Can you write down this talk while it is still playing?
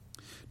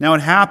Now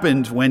it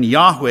happened when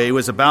Yahweh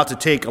was about to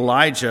take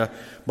Elijah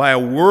by a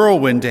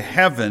whirlwind to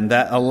heaven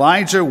that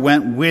Elijah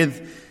went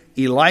with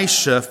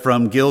Elisha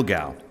from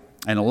Gilgal.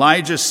 And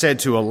Elijah said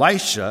to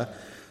Elisha,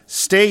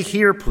 "Stay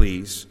here,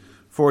 please,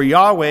 for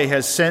Yahweh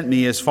has sent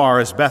me as far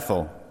as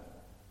Bethel."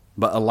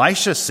 But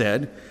Elisha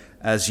said,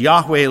 "As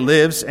Yahweh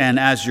lives and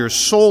as your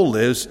soul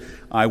lives,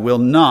 I will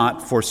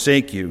not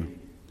forsake you."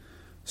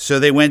 So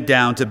they went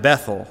down to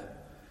Bethel.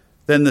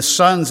 Then the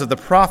sons of the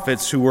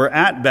prophets who were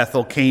at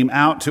Bethel came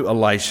out to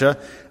Elisha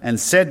and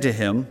said to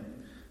him,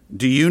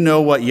 "Do you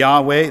know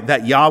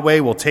that Yahweh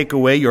will take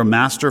away your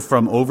master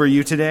from over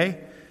you today?"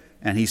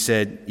 And he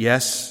said,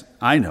 "Yes,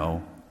 I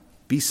know.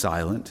 Be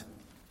silent."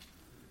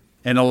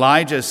 And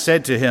Elijah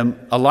said to him,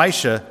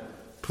 "Elisha,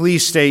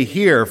 please stay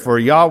here, for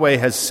Yahweh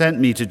has sent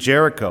me to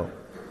Jericho."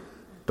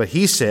 But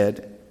he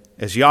said,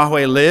 "As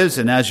Yahweh lives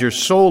and as your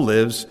soul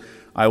lives,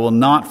 I will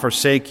not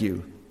forsake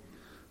you."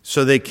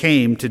 So they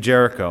came to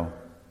Jericho.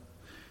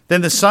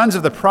 Then the sons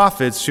of the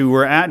prophets who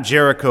were at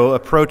Jericho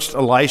approached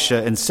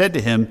Elisha and said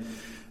to him,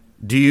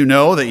 "Do you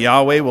know that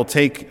Yahweh will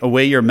take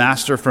away your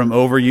master from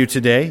over you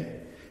today?"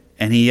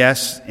 And he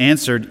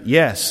answered,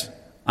 "Yes,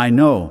 I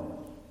know.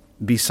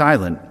 Be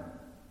silent."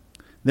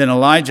 Then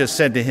Elijah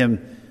said to him,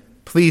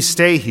 "Please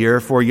stay here,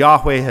 for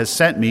Yahweh has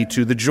sent me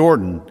to the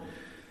Jordan."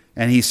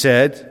 And he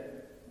said,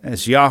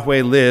 "As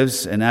Yahweh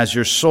lives and as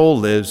your soul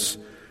lives,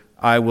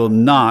 I will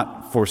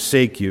not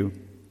forsake you."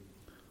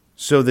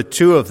 So the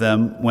two of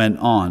them went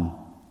on.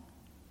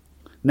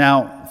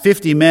 Now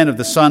 50 men of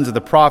the sons of the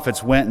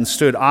prophets went and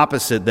stood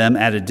opposite them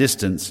at a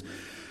distance.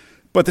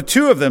 But the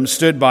two of them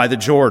stood by the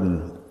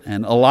Jordan.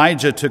 And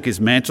Elijah took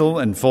his mantle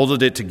and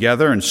folded it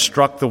together and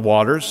struck the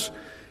waters.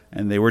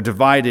 And they were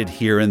divided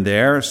here and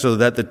there, so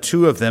that the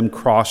two of them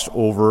crossed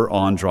over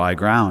on dry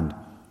ground.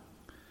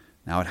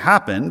 Now it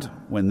happened,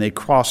 when they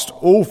crossed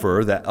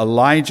over, that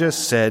Elijah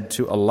said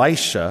to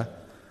Elisha,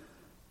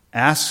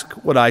 "Ask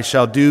what I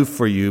shall do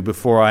for you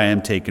before I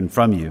am taken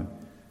from you."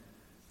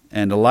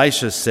 And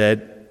Elisha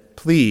said,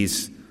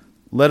 "Please,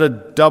 let a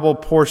double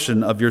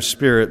portion of your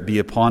spirit be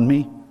upon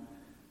me."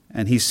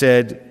 And he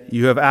said,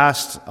 "You have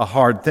asked a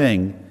hard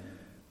thing.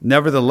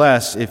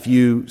 Nevertheless, if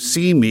you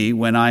see me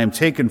when I am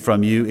taken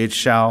from you, it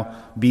shall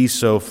be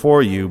so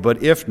for you.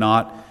 But if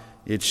not,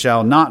 it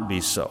shall not be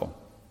so."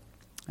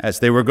 As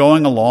they were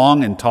going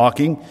along and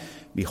talking,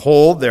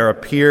 behold, there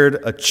appeared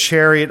a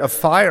chariot of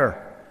fire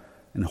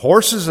and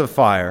horses of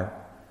fire,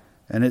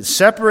 and it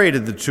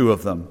separated the two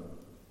of them.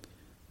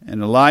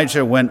 And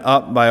Elijah went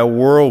up by a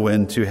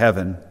whirlwind to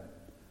heaven.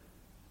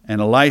 And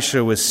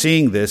Elisha was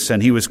seeing this,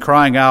 and he was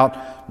crying out,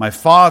 my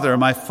father,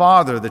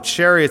 the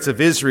chariots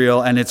of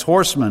Israel and its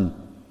horsemen."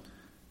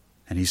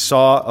 And he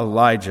saw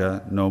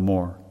Elijah no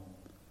more.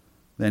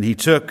 Then he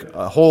took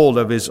a hold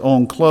of his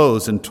own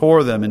clothes and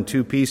tore them in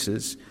two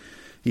pieces.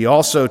 He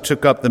also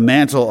took up the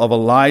mantle of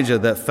Elijah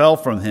that fell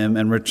from him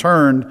and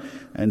returned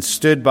and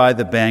stood by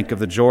the bank of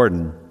the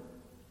Jordan.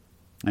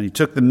 And he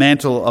took the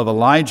mantle of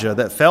Elijah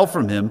that fell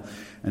from him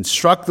and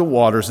struck the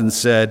waters and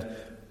said,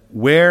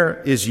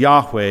 "Where is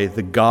Yahweh,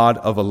 the God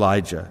of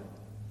Elijah?"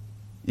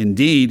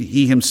 Indeed,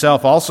 he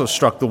himself also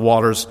struck the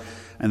waters,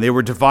 and they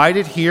were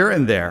divided here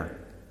and there.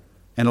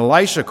 And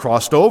Elisha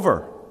crossed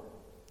over.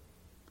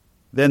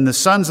 Then the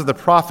sons of the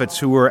prophets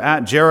who were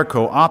at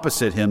Jericho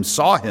opposite him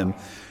saw him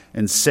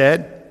and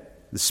said,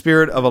 "The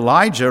spirit of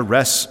Elijah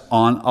rests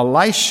on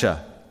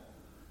Elisha."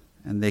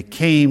 And they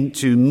came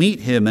to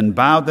meet him and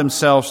bowed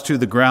themselves to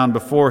the ground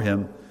before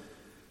him.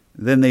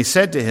 Then they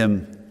said to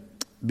him,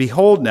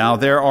 "Behold, now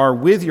there are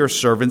with your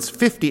servants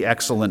 50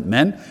 excellent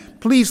men.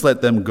 Please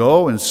let them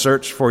go and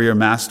search for your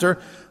master,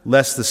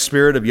 lest the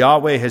Spirit of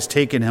Yahweh has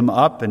taken him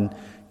up and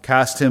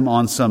cast him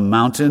on some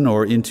mountain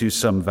or into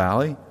some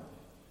valley."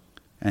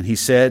 And he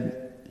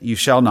said, "You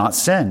shall not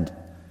send."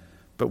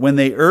 But when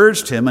they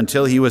urged him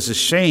until he was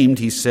ashamed,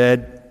 he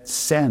said,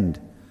 "Send."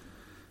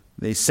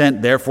 They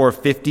sent therefore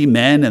 50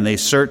 men, and they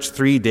searched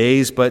 3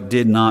 days, but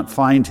did not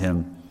find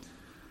him.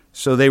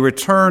 So they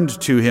returned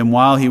to him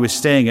while he was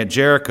staying at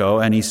Jericho,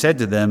 and he said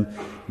to them,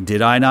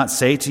 "Did I not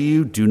say to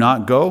you, do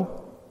not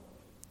go?"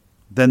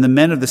 Then the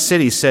men of the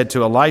city said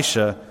to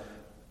Elisha,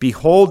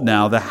 "Behold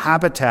now, the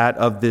habitat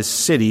of this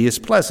city is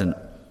pleasant,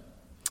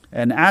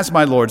 and as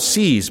my Lord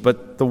sees,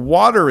 but the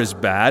water is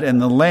bad, and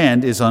the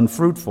land is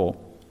unfruitful."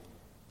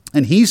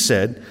 And he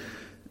said,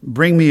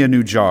 "Bring me a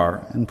new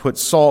jar, and put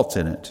salt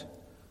in it."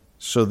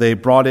 So they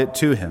brought it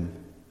to him.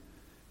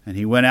 And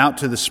he went out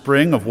to the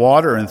spring of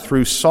water and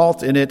threw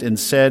salt in it and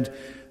said,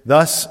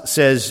 "Thus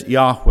says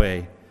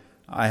Yahweh,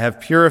 I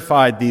have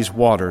purified these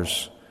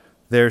waters.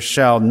 There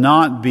shall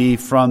not be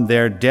from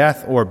their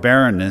death or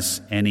barrenness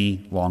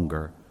any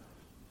longer."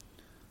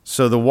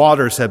 So the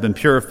waters have been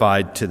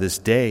purified to this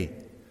day,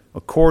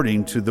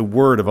 according to the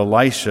word of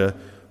Elisha,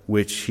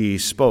 which he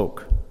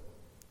spoke.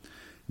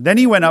 Then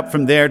he went up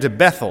from there to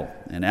Bethel,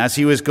 and as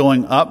he was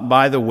going up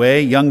by the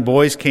way, young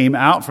boys came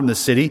out from the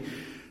city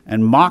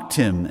and mocked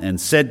him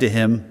and said to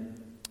him,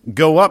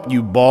 "Go up,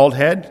 you bald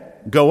head!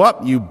 Go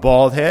up, you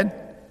bald head!"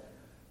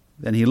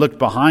 Then he looked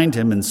behind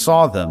him and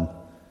saw them,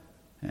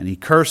 and he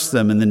cursed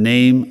them in the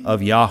name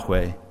of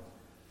Yahweh.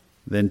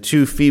 Then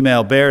 2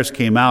 female bears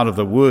came out of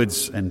the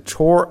woods and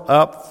tore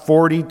up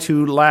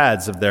 42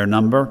 lads of their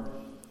number.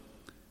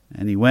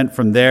 And he went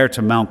from there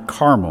to Mount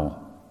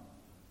Carmel,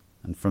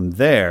 and from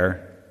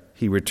there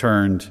he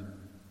returned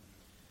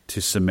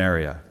to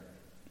Samaria.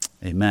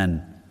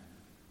 Amen.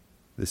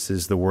 This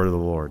is the word of the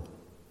Lord.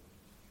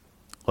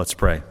 Let's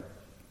pray.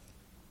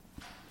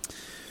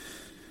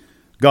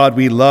 God,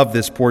 we love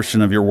this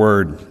portion of your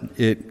word.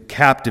 It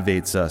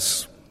captivates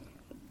us.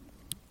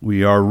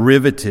 We are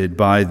riveted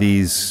by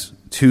these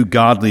 2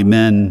 godly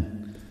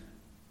men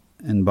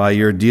and by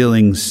your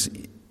dealings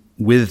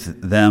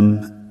with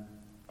them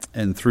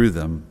and through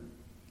them.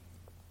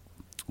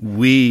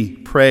 We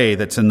pray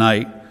that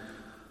tonight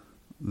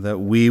that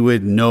we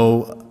would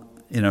know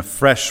in a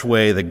fresh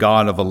way the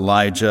God of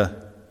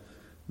Elijah,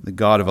 the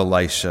God of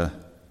Elisha,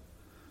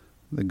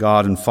 the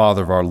God and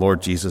Father of our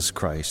Lord Jesus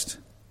Christ.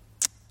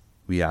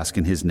 We ask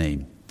in his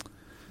name.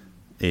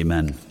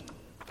 Amen.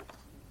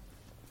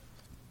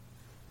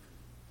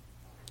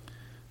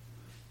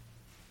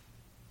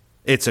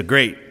 It's a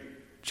great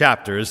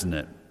chapter, isn't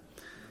it?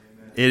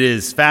 It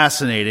is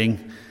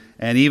fascinating.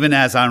 And even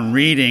as I'm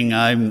reading,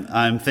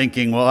 I'm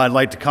thinking, well, I'd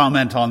like to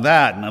comment on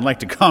that, and I'd like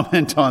to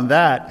comment on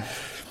that.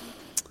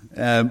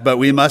 But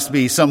we must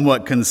be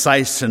somewhat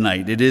concise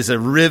tonight. It is a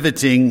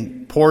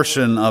riveting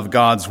portion of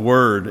God's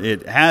word.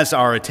 It has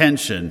our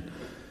attention.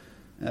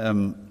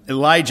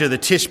 Elijah the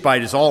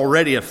Tishbite is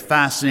already a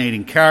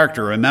fascinating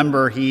character.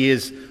 Remember, he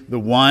is the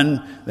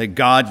one that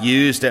God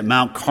used at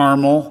Mount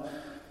Carmel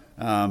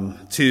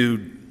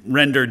to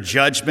render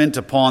judgment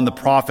upon the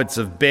prophets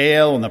of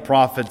Baal and the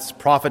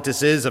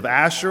prophetesses of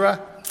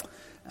Asherah.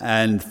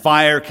 And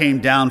fire came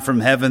down from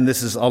heaven.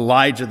 This is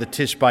Elijah the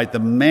Tishbite, the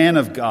man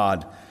of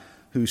God,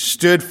 who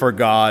stood for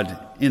God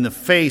in the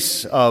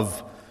face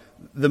of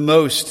the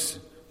most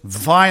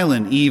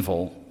violent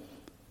evil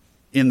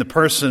in the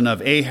person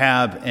of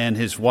Ahab and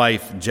his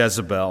wife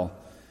Jezebel.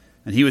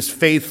 And he was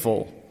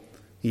faithful.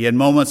 He had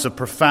moments of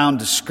profound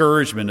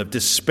discouragement, of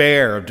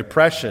despair, of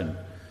depression.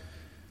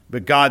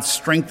 But God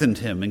strengthened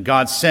him, and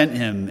God sent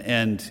him,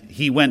 and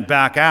he went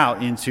back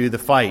out into the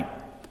fight.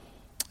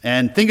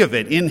 And think of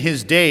it, in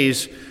his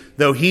days,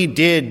 though he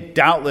did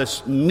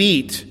doubtless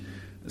meet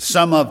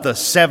some of the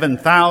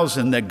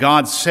 7,000 that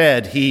God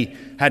said he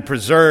had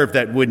preserved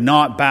that would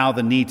not bow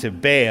the knee to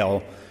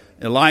Baal,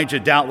 Elijah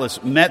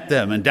doubtless met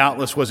them and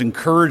doubtless was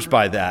encouraged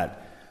by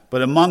that.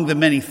 But among the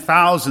many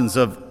thousands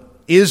of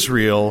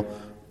Israel,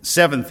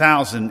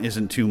 7,000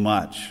 isn't too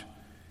much.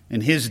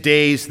 In his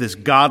days, this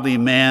godly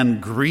man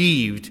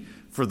grieved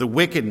for the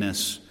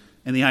wickedness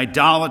and the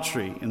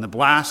idolatry and the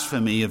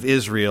blasphemy of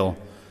Israel.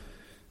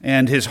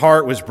 And his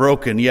heart was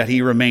broken, yet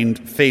he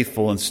remained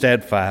faithful and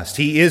steadfast.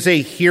 He is a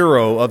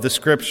hero of the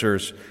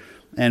Scriptures,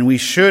 and we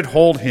should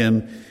hold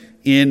him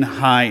in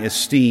high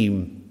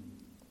esteem.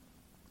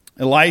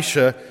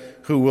 Elisha,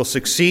 who will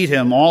succeed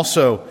him,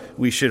 also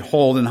we should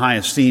hold in high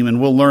esteem, and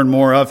we'll learn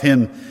more of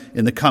him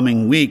in the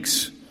coming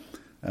weeks.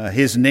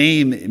 His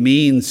name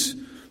means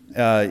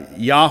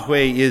Yahweh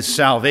is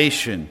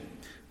salvation.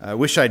 I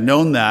wish I'd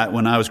known that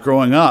when I was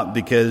growing up,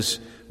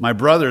 because my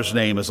brother's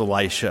name is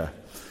Elisha.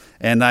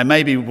 And I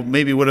maybe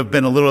would have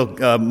been a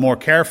little more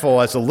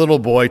careful as a little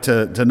boy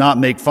to not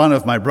make fun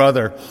of my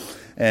brother.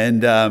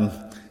 And,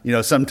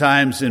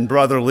 sometimes in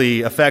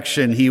brotherly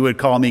affection, he would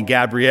call me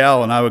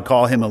Gabriel and I would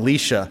call him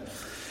Elisha.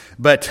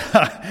 But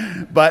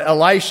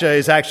Elisha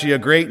is actually a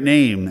great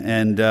name,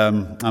 and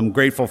I'm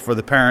grateful for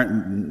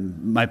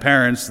my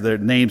parents, the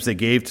names they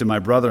gave to my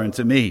brother and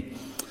to me.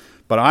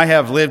 But I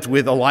have lived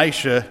with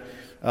Elisha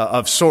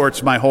of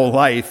sorts my whole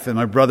life, and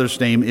my brother's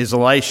name is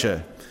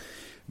Elisha.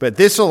 But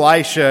this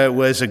Elisha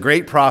was a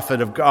great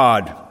prophet of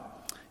God,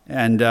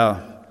 and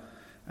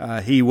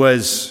he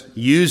was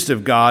used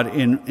of God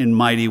in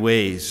mighty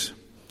ways.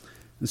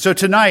 And so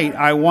tonight,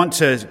 I want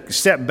to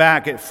step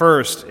back at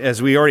first,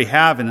 as we already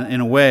have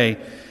in a way,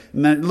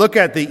 and then look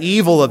at the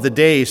evil of the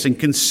days and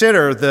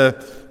consider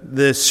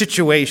the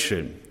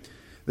situation.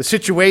 The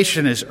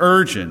situation is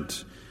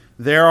urgent.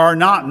 There are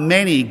not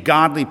many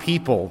godly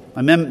people.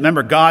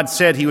 Remember, God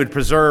said he would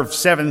preserve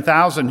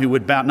 7,000 who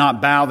would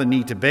not bow the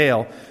knee to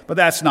Baal, but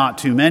that's not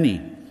too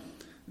many.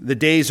 The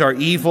days are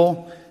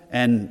evil,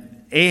 and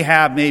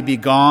Ahab may be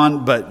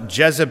gone, but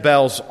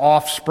Jezebel's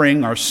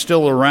offspring are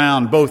still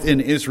around, both in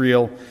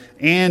Israel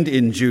and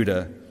in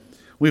Judah.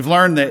 We've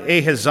learned that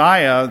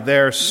Ahaziah,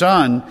 their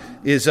son,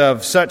 is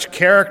of such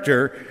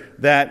character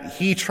that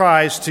he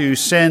tries to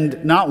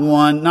send not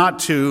one, not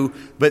two,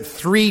 but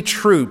 3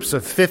 troops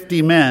of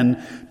 50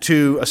 men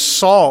to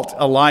assault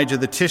Elijah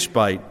the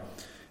Tishbite.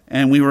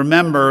 And we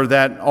remember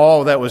that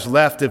all that was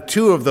left of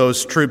 2 of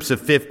those troops of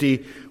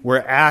 50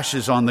 were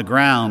ashes on the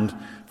ground,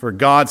 for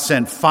God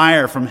sent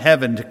fire from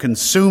heaven to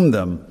consume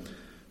them.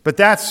 But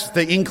that's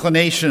the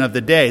inclination of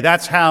the day.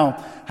 That's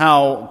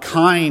how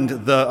kind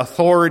the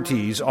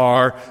authorities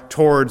are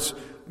towards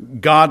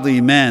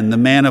godly men, the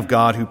man of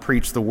God who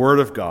preach the word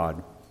of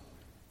God.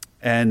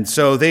 And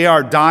so they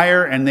are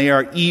dire and they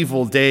are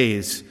evil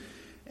days.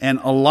 And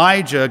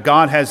Elijah,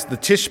 the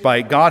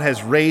Tishbite, God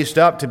has raised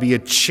up to be a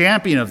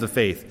champion of the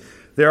faith.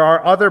 There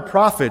are other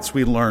prophets,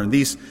 we learn.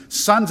 These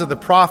sons of the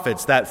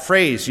prophets, that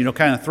phrase,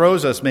 kind of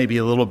throws us maybe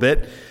a little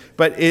bit.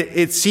 But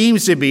it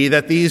seems to be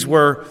that these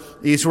were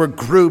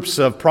groups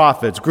of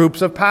prophets,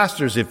 groups of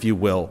pastors, if you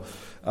will.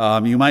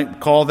 You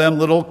might call them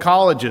little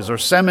colleges or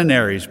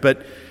seminaries.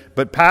 But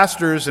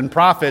pastors and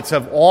prophets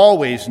have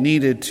always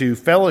needed to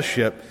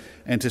fellowship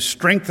and to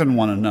strengthen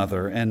one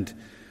another. And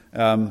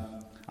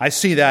I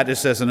see that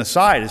just as an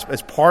aside,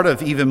 as part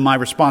of even my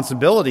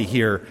responsibility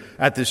here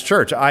at this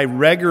church. I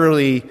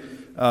regularly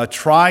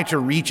try to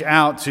reach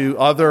out to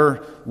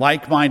other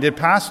like-minded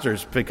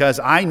pastors because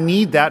I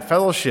need that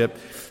fellowship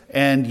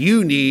and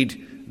you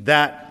need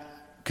that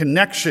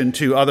connection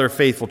to other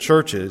faithful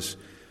churches.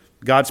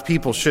 God's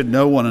people should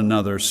know one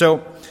another.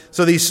 So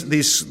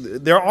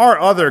there are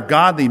other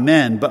godly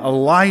men, but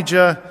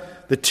Elijah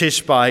the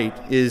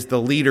Tishbite is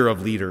the leader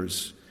of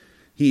leaders.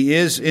 He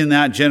is in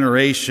that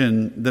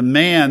generation the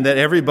man that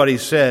everybody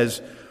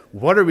says,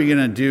 what are we going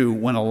to do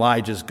when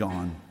Elijah's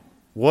gone?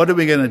 What are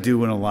we going to do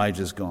when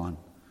Elijah's gone?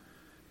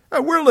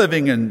 We're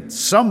living in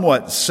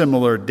somewhat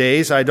similar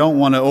days. I don't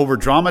want to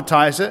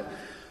over-dramatize it,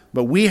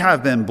 but we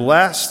have been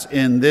blessed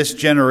in this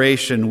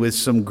generation with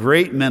some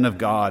great men of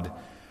God.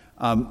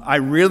 I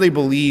really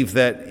believe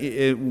that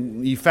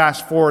you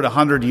fast forward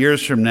 100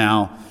 years from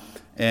now,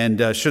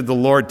 and should the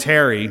Lord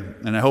tarry,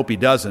 and I hope he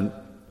doesn't,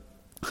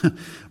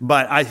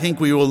 but I think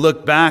we will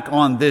look back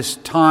on this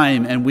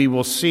time and we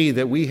will see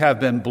that we have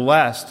been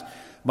blessed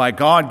by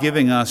God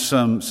giving us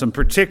some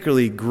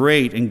particularly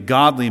great and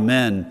godly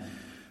men.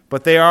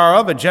 But they are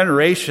of a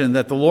generation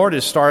that the Lord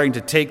is starting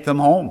to take them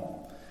home.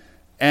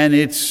 And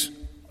it's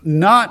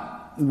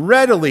not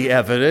readily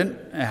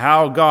evident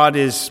how God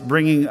is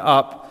bringing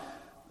up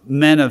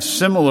men of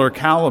similar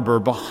caliber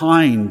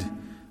behind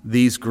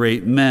these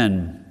great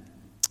men.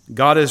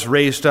 God has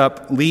raised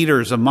up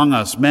leaders among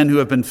us, men who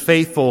have been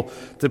faithful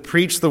to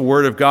preach the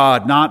word of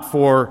God, not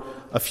for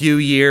a few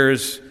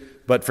years,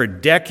 but for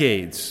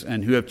decades,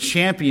 and who have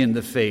championed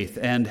the faith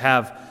and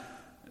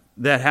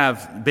that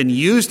have been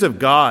used of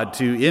God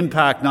to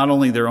impact not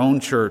only their own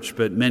church,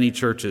 but many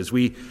churches.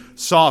 We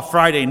saw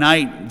Friday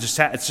night,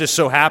 it just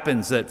so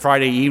happens that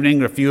Friday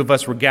evening, a few of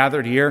us were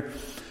gathered here.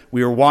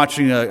 We were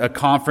watching a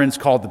conference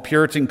called the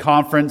Puritan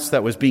Conference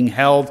that was being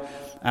held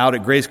out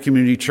at Grace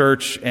Community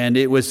Church, and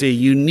it was a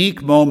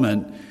unique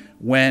moment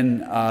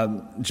when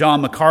John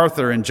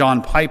MacArthur and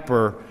John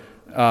Piper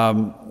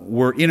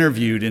were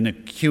interviewed in a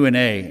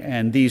Q&A,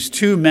 and these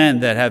two men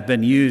that have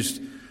been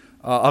used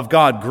of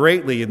God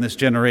greatly in this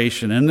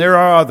generation, and there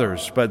are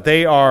others, but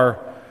they are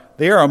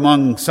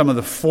among some of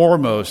the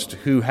foremost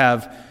who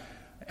have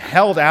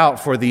held out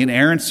for the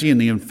inerrancy and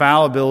the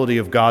infallibility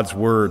of God's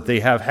word.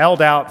 They have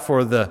held out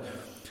for the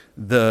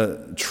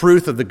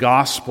truth of the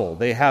gospel.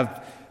 They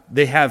have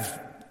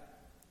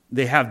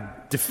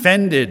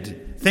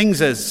defended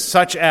things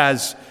such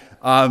as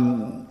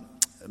God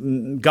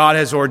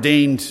has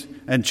ordained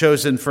and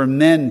chosen for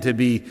men to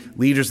be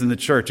leaders in the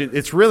church.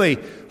 It's really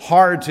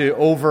hard to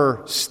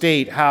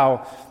overstate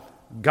how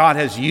God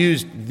has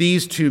used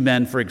these two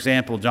men, for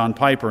example, John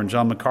Piper and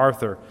John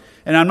MacArthur.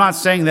 And I'm not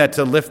saying that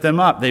to lift them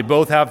up. They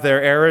both have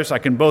their errors. I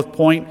can both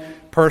point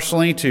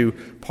personally to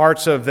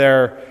parts of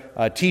their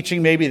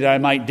teaching maybe that I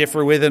might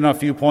differ with in a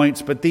few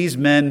points, but these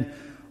men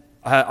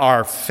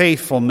are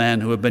faithful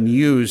men who have been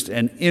used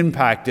and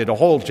impacted a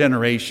whole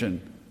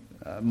generation,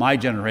 my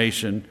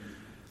generation.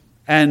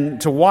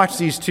 And to watch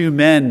these two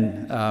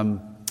men,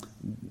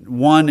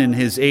 one in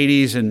his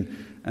 80s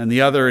and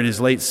the other in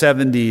his late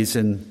 70s,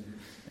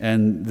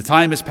 and the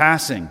time is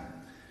passing.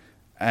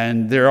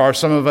 And there are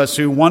some of us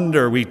who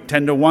we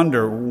tend to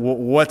wonder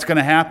what's going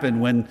to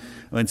happen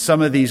when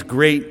some of these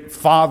great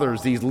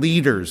fathers, these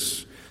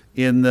leaders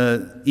in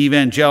the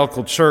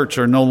evangelical church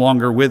are no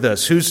longer with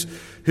us.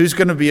 Who's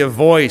going to be a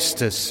voice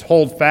to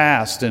hold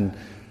fast? And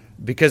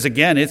because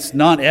again, it's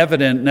not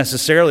evident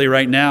necessarily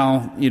right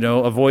now,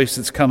 a voice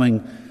that's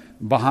coming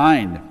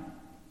behind.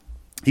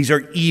 These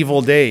are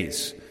evil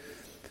days.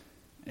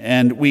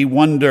 And we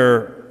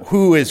wonder,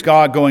 who is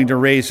God going to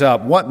raise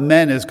up? What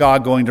men is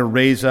God going to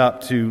raise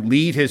up to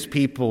lead his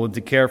people and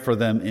to care for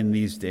them in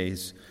these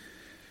days?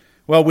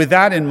 Well, with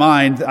that in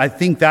mind, I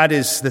think that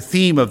is the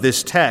theme of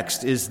this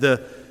text, is the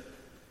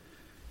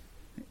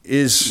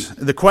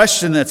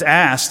question that's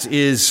asked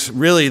is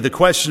really the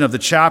question of the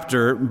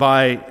chapter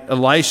by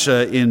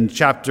Elisha in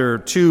chapter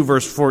 2,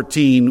 verse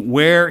 14.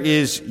 Where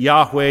is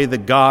Yahweh, the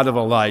God of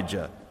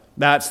Elijah?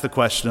 That's the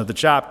question of the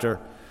chapter.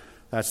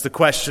 That's the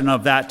question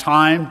of that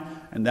time,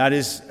 and that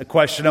is a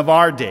question of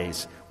our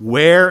days.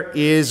 Where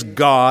is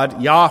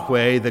God,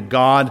 Yahweh, the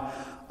God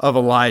of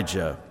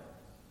Elijah?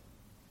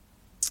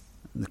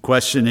 The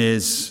question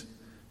is,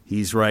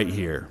 he's right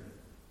here.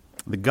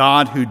 The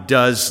God who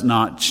does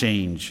not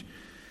change.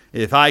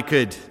 If I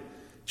could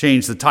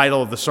change the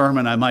title of the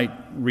sermon, I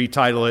might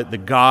retitle it, The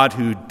God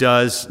Who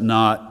Does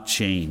Not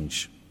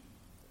Change.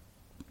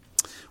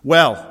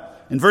 Well,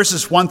 in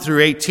verses 1 through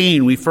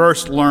 18, we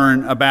first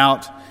learn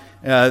about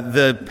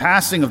the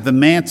passing of the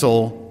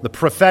mantle, the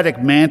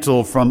prophetic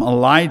mantle from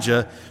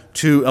Elijah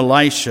to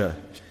Elisha.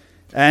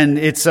 And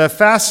it's a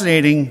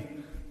fascinating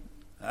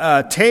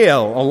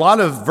tale. A lot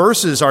of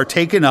verses are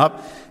taken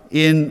up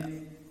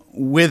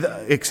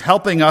with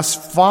helping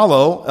us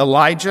follow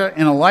Elijah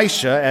and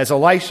Elisha as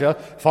Elisha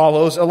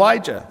follows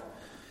Elijah.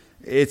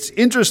 It's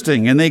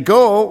interesting, and they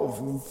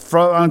go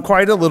on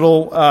quite a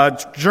little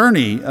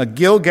journey.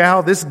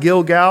 Gilgal, this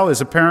Gilgal is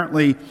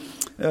apparently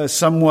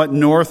somewhat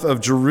north of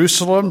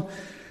Jerusalem.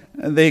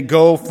 They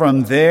go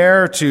from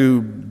there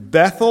to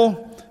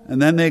Bethel,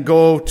 and then they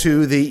go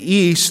to the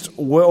east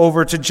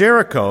over to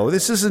Jericho.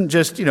 This isn't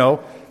just,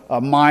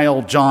 a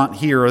mile jaunt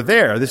here or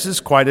there. This is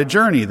quite a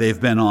journey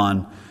they've been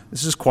on.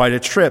 This is quite a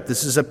trip.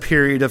 This is a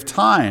period of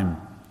time.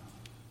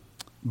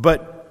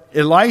 But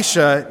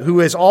Elisha, who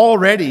has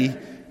already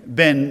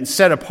been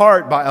set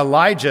apart by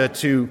Elijah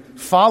to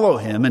follow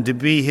him and to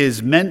be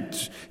his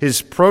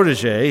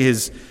protege,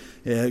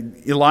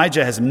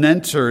 Elijah has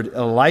mentored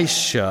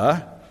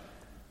Elisha.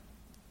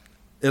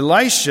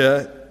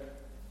 Elisha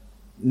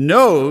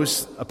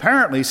knows,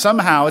 apparently,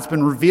 somehow it's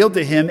been revealed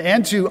to him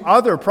and to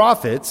other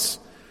prophets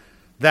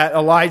that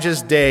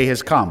Elijah's day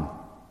has come.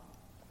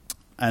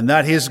 And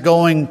that his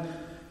going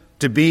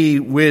to be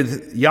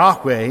with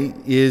Yahweh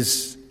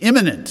is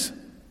imminent.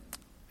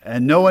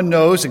 And no one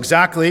knows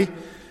exactly,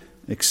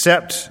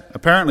 except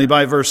apparently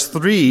by verse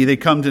 3, they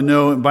come to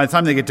know, by the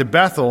time they get to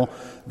Bethel,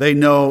 they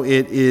know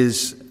it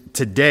is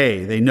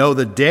today. They know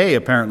the day,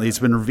 apparently, it's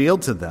been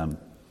revealed to them.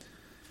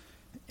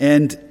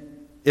 And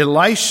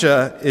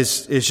Elisha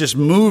is just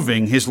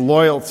moving his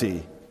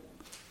loyalty.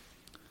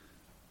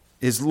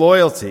 His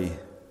loyalty.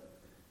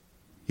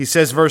 He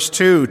says, verse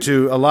 2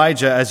 to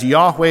Elijah, "As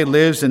Yahweh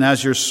lives and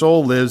as your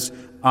soul lives,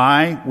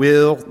 I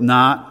will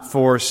not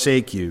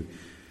forsake you."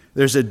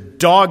 There's a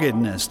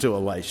doggedness to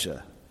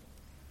Elisha.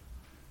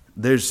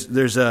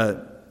 There's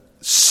a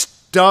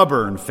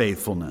stubborn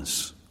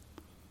faithfulness.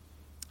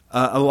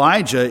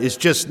 Elijah is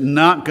just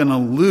not going to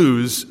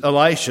lose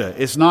Elisha.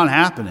 It's not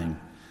happening.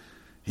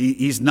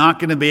 He's not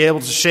going to be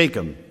able to shake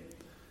him.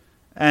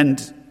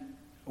 And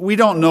we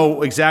don't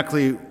know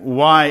exactly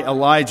why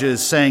Elijah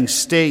is saying,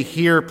 "Stay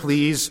here,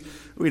 please."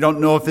 We don't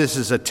know if this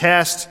is a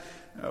test.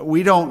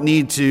 We don't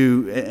need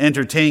to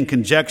entertain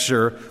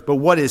conjecture. But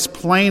what is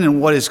plain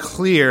and what is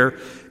clear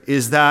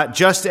is that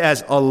just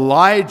as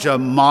Elijah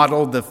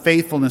modeled the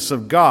faithfulness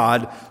of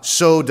God,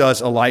 so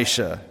does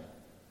Elisha.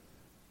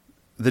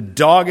 The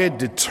dogged,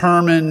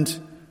 determined,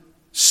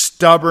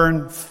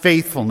 stubborn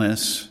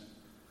faithfulness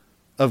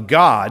of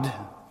God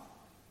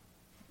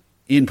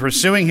in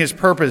pursuing his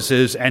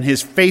purposes and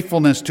his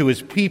faithfulness to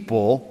his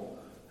people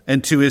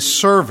and to his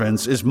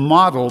servants is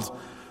modeled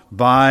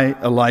by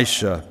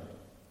Elisha.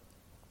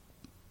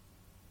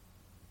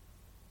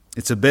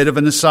 It's a bit of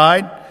an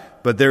aside,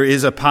 but there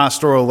is a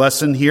pastoral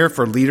lesson here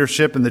for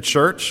leadership in the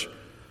church,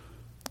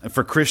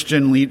 for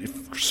Christian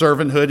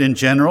servanthood in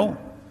general,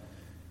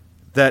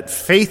 that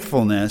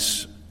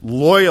faithfulness,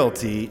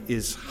 loyalty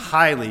is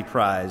highly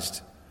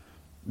prized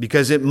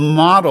because it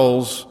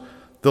models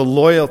the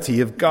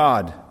loyalty of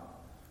God.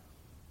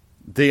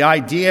 The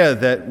idea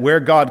that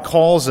where God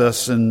calls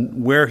us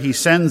and where he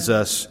sends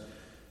us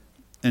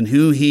and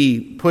who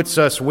he puts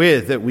us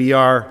with, that we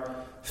are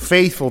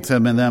faithful to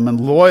them and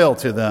loyal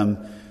to them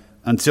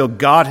until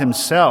God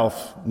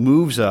himself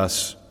moves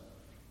us.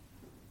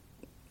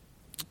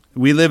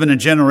 We live in a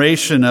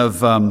generation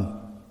of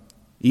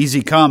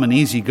easy come and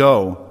easy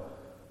go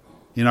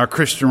in our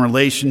Christian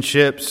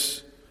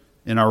relationships,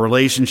 in our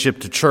relationship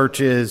to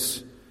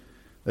churches.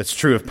 That's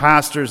true of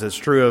pastors. That's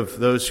true of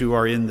those who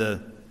are in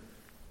the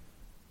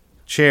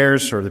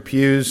chairs or the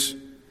pews.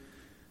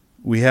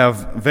 We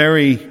have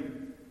very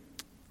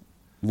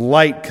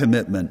light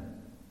commitment.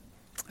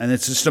 And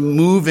it's just a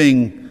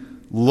moving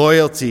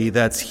loyalty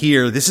that's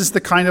here. This is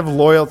the kind of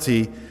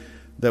loyalty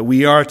that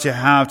we are to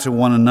have to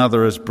one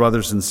another as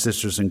brothers and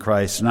sisters in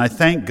Christ. And I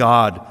thank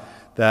God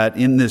that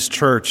in this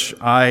church,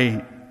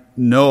 I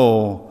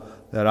know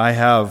that I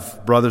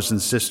have brothers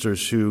and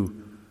sisters who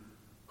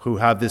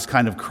have this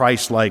kind of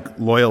Christ-like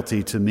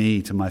loyalty to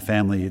me, to my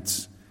family.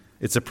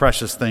 It's a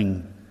precious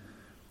thing.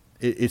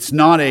 It's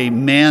not a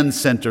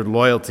man-centered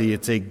loyalty.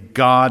 It's a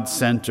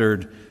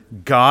God-centered,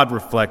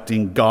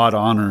 God-reflecting,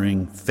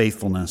 God-honoring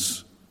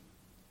faithfulness.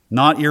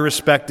 Not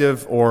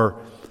irrespective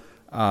or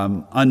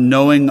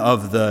unknowing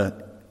of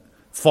the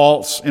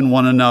faults in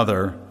one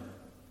another,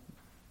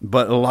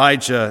 but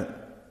Elisha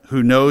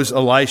who knows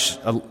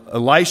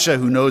Elijah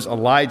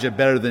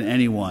better than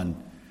anyone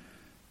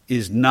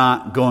is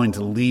not going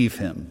to leave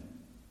him.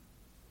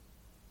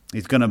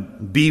 He's going to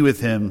be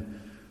with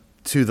him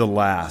to the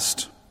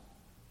last.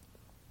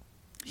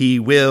 He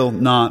will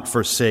not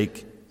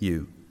forsake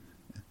you.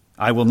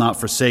 I will not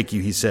forsake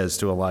you, he says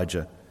to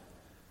Elijah.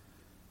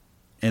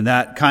 And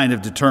that kind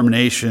of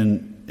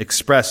determination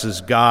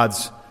expresses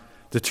God's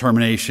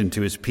determination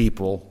to his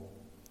people.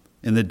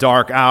 In the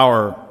dark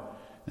hour,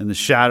 in the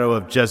shadow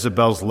of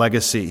Jezebel's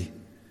legacy,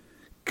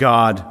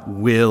 God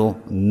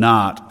will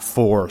not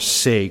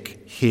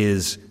forsake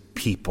his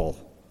people.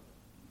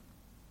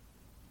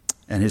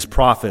 and his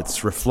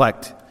prophets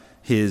reflect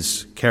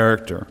his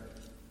character.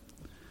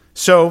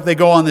 So they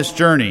go on this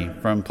journey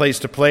from place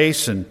to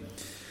place, and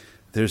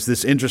there's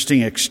this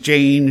interesting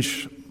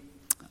exchange.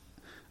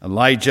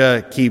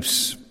 Elijah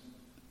says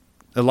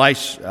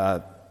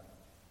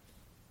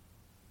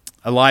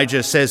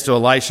to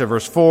Elisha,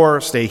 verse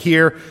 4, stay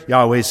here.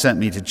 Yahweh sent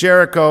me to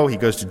Jericho. He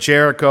goes to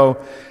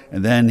Jericho.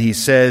 And then he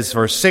says,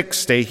 verse 6,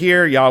 stay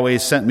here. Yahweh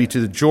sent me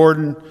to the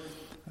Jordan.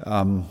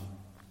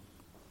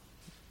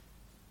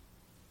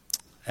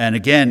 And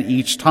again,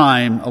 each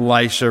time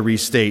Elisha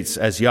restates,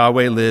 as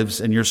Yahweh lives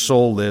and your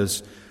soul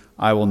lives,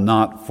 I will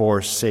not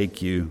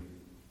forsake you.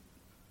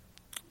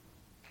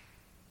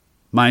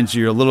 Reminds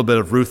you a little bit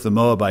of Ruth the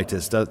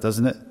Moabitess,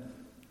 doesn't it?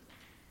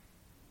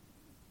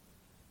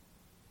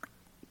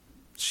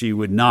 She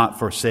would not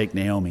forsake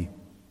Naomi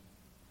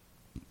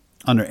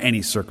under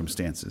any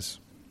circumstances.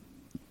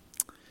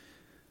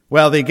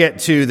 Well, they get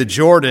to the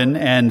Jordan,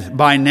 and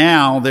by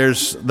now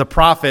there's the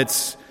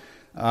prophets,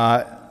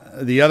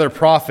 the other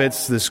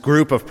prophets, this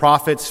group of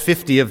prophets,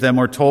 50 of them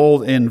were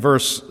told in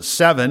verse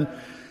 7.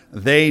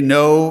 They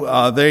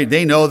know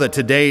that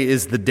today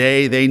is the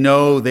day. They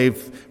know,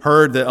 they've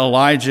heard that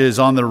Elijah is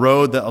on the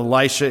road, that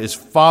Elisha is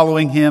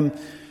following him,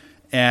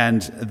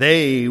 and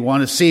they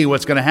want to see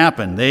what's going to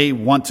happen. They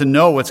want to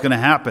know what's going to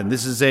happen.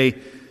 This is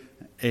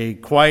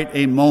quite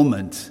a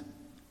moment.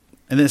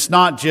 And it's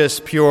not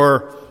just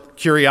pure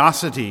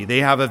curiosity. They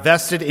have a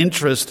vested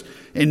interest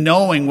in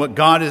knowing what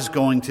God is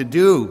going to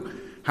do.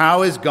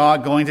 How is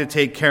God going to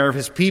take care of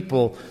his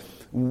people?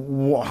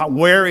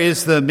 Where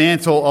is the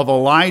mantle of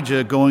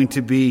Elijah going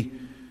to be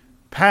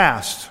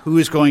passed? Who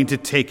is going to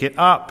take it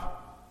up?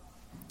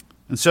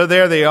 And so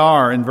there they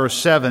are in verse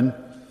 7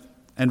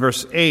 and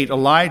verse 8.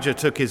 Elijah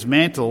took his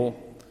mantle,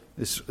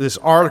 this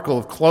article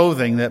of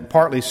clothing that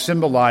partly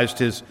symbolized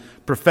his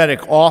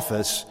prophetic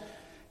office,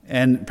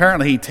 and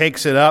apparently he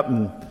takes it up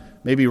and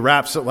maybe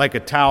wraps it like a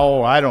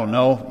towel, I don't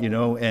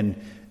know,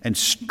 and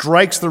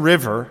strikes the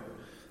river,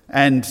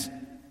 and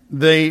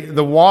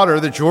the water,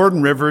 the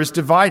Jordan River, is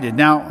divided.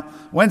 Now,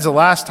 when's the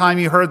last time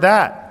you heard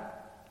that?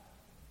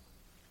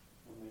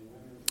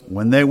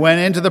 When they went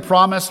into the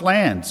promised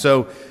land.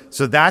 So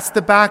that's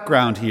the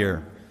background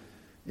here.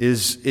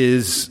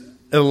 Is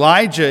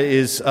Elijah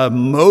is a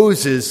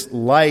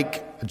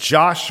Moses-like,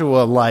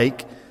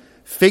 Joshua-like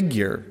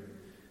figure.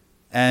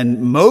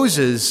 And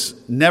Moses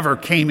never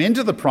came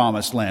into the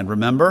promised land,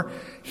 remember?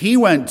 He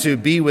went to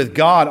be with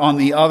God on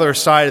the other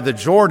side of the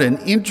Jordan.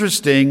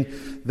 Interesting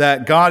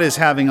that God is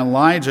having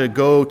Elijah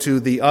go to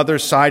the other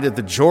side of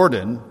the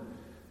Jordan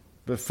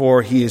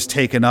before he is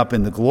taken up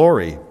in the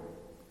glory.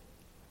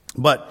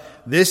 But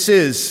this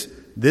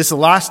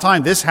last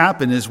time this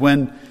happened is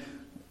when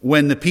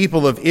the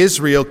people of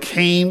Israel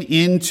came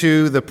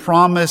into the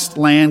promised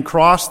land,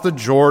 crossed the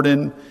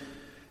Jordan,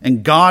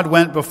 and God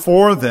went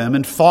before them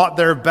and fought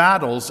their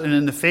battles, and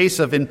in the face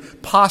of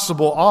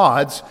impossible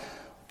odds,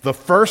 the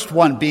first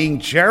one being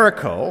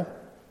Jericho.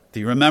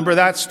 Do you remember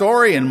that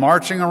story? And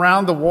marching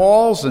around the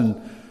walls, and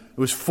it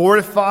was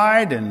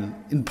fortified and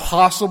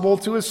impossible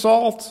to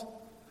assault.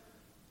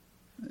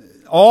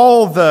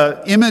 All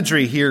the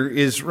imagery here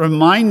is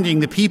reminding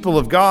the people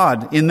of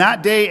God in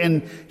that day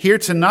and here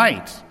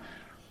tonight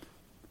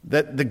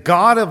that the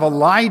God of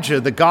Elijah,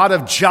 the God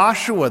of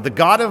Joshua, the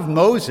God of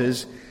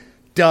Moses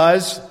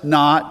does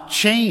not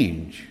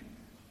change.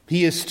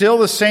 He is still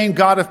the same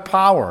God of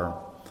power.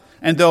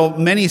 And though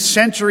many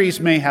centuries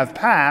may have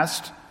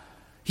passed,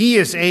 he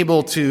is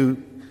able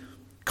to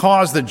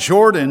cause the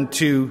Jordan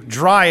to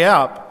dry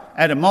up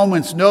at a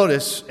moment's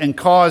notice and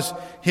cause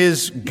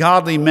his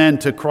godly men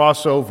to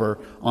cross over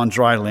on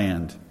dry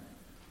land.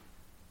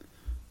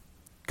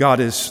 God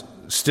is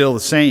still the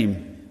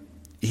same.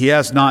 He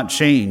has not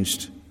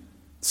changed.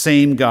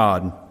 Same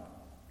God.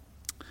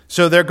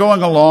 So they're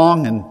going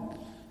along, and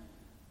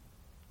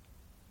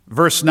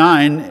verse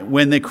 9,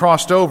 when they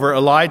crossed over,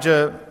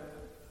 Elijah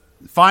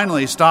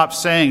finally stopped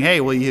saying,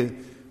 hey, will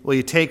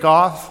you take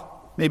off?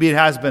 Maybe it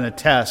has been a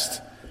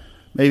test.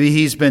 Maybe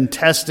he's been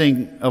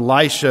testing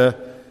Elisha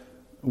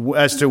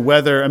as to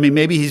whether,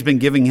 maybe he's been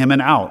giving him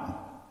an out.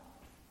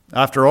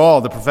 After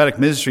all, the prophetic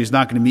ministry is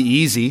not going to be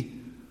easy.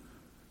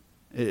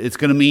 It's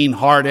going to mean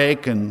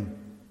heartache and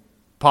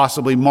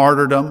possibly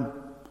martyrdom.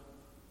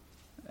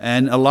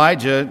 And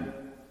Elijah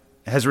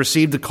has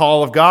received the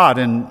call of God,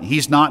 and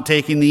he's not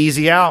taking the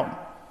easy out.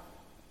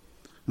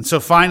 And so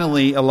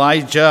finally,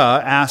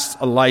 Elijah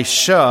asked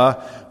Elisha,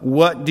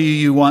 what do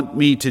you want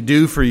me to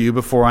do for you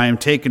before I am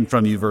taken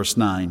from you? Verse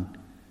 9.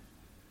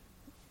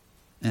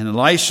 And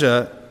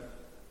Elisha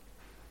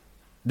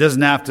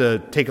doesn't have to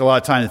take a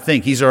lot of time to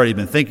think. He's already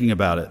been thinking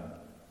about it.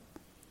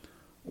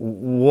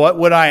 What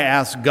would I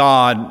ask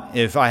God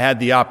if I had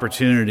the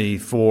opportunity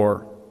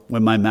for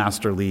when my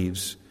master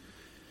leaves?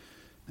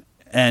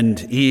 And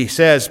he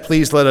says,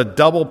 please let a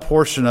double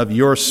portion of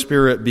your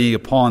spirit be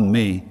upon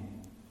me.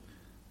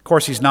 Of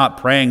course, he's not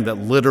praying that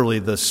literally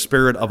the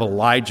spirit of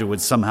Elijah would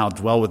somehow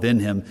dwell within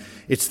him.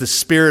 It's the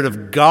Spirit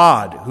of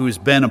God who's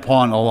been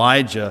upon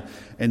Elijah.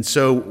 And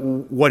so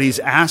what he's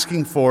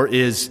asking for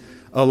is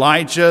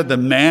Elijah, the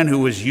man who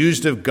was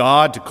used of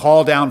God to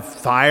call down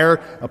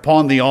fire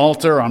upon the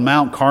altar on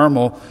Mount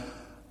Carmel,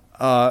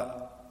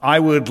 I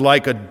would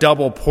like a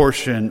double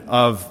portion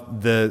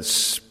of the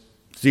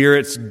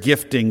Spirit's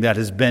gifting that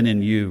has been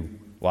in you.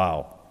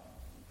 Wow.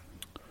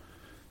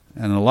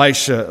 And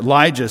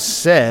Elijah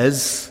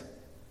says,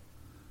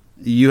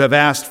 you have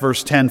asked,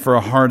 verse 10, for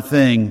a hard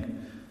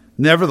thing.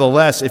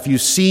 Nevertheless, if you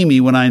see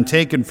me when I am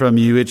taken from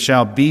you, it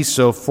shall be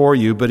so for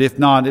you. But if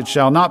not, it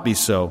shall not be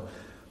so.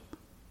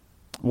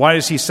 Why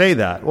does he say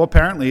that? Well,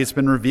 apparently it's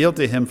been revealed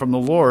to him from the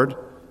Lord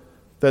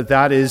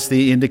that is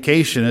the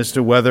indication as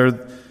to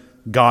whether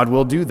God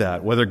will do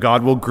that, whether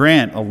God will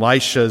grant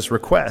Elisha's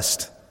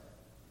request.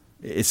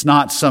 It's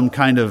not some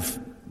kind of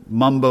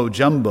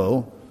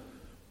mumbo-jumbo.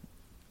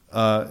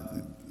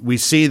 We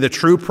see the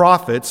true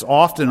prophets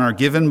often are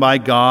given by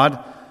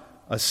God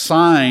a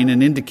sign,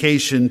 an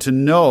indication to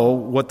know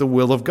what the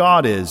will of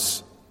God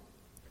is.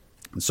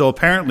 And so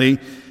apparently,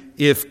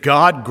 if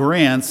God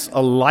grants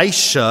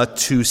Elisha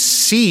to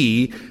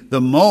see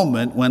the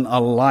moment when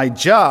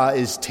Elijah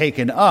is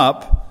taken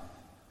up,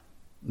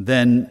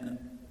 then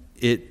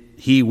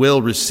he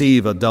will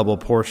receive a double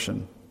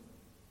portion.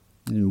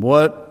 And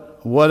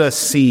what a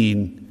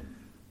scene.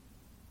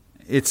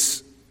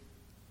 It's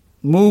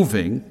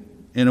moving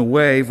in a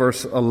way.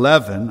 Verse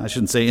 11, I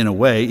shouldn't say in a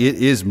way, it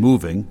is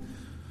moving.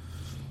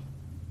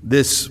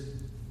 This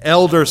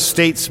elder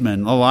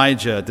statesman,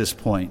 Elijah, at this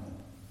point,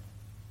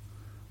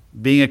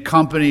 being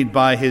accompanied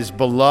by his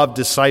beloved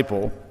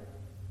disciple,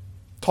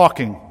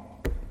 talking.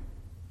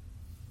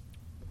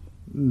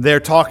 They're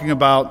talking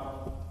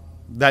about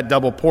that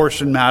double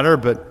portion matter,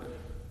 but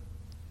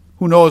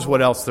who knows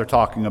what else they're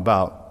talking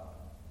about.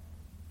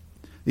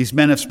 These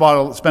men have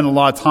spent a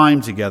lot of time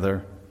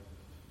together.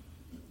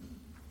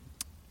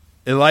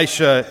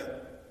 Elisha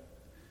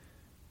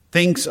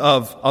thinks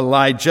of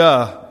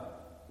Elijah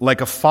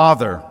like a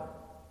father.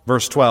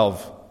 Verse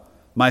 12,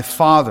 my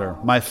father,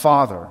 my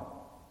father.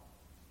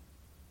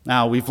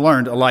 Now, we've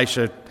learned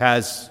Elisha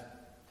has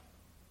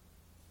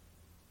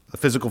a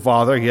physical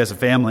father. He has a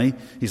family.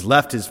 He's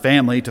left his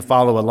family to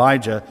follow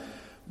Elijah.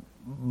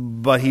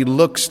 But he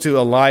looks to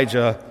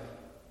Elijah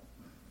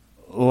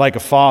like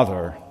a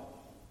father.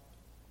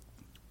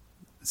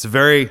 It's a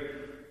very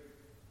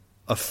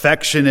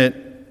affectionate,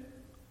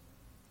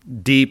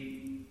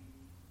 deep,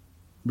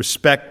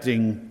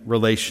 respecting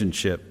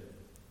relationship.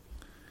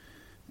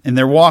 And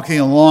they're walking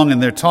along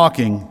and they're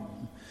talking,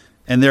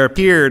 and there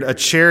appeared a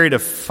chariot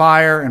of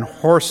fire and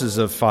horses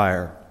of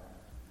fire.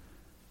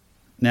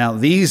 Now,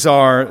 these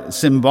are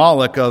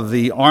symbolic of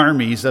the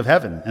armies of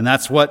heaven, and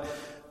that's what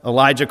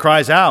Elijah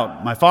cries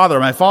out, my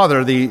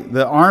father,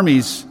 the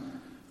armies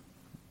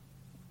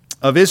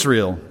of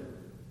Israel,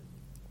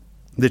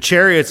 the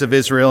chariots of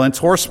Israel and its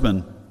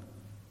horsemen.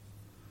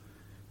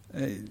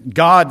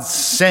 God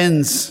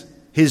sends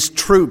his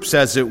troops,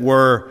 as it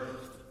were,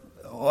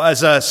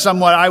 as a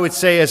somewhat, I would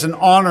say, as an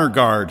honor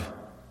guard.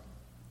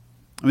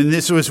 I mean,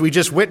 we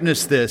just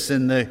witnessed this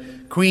in the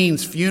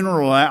Queen's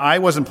funeral. I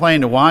wasn't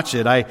planning to watch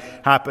it. I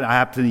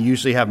happen to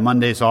usually have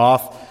Mondays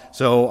off,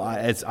 so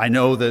I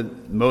know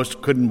that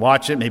most couldn't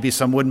watch it. Maybe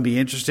some wouldn't be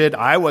interested.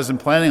 I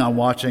wasn't planning on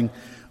watching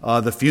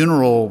the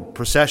funeral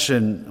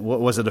procession.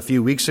 What was it, a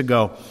few weeks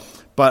ago?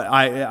 But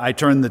I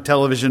turned the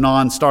television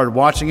on, started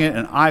watching it,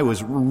 and I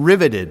was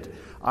riveted.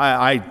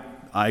 I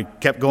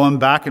kept going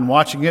back and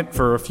watching it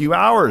for a few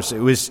hours. It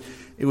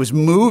was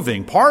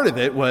moving. Part of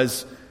it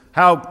was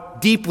how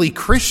deeply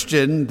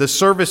Christian the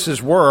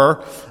services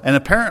were, and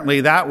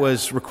apparently that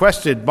was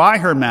requested by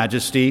Her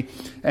Majesty,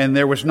 and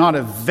there was not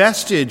a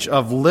vestige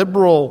of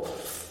liberal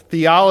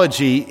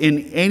theology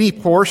in any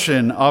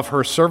portion of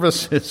her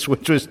services,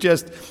 which was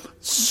just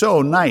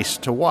so nice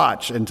to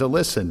watch and to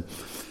listen.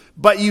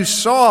 But you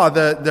saw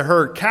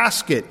her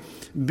casket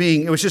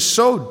it was just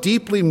so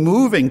deeply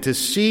moving to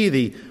see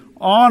the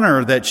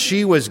honor that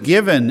she was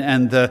given,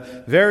 and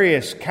the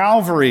various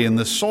cavalry and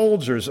the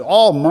soldiers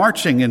all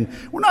marching. And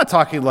we're not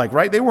talking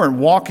they weren't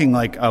walking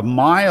like a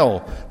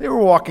mile. They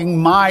were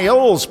walking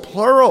miles,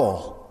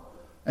 plural,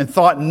 and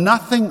thought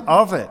nothing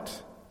of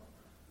it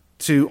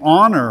to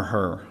honor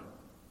her.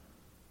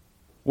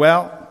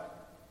 Well,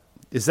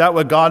 is that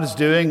what God is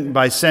doing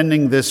by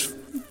sending this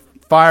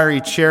fiery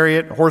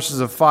chariot,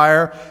 horses of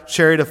fire,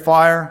 chariot of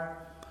fire?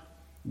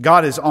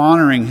 God is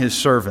honoring his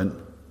servant.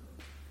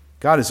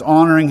 God is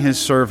honoring his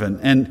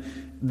servant.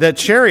 And the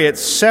chariot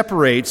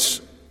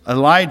separates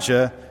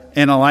Elijah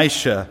and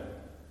Elisha.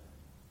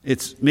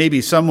 It's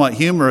maybe somewhat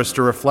humorous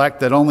to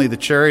reflect that only the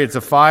chariots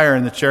of fire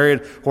and the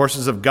chariot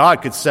horses of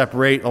God could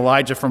separate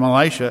Elijah from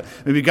Elisha.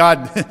 Maybe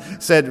God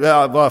said,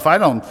 well, if I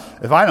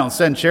don't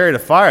send chariot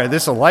of fire,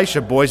 this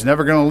Elisha boy's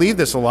never going to leave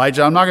this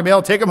Elijah. I'm not going to be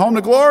able to take him home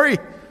to glory.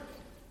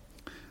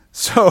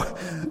 So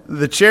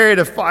the chariot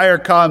of fire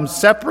comes,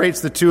 separates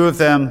the two of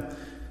them,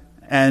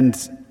 and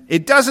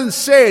It doesn't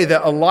say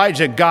that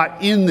Elijah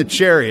got in the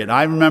chariot.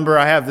 I remember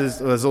I have this,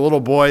 as a little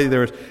boy,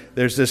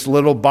 there's this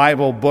little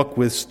Bible book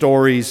with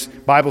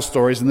Bible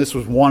stories, and this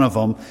was one of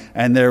them.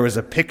 And there was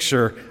a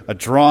picture, a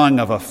drawing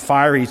of a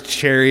fiery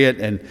chariot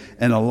and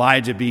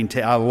Elijah being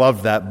I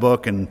loved that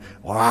book, and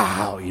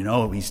wow,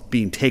 he's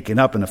being taken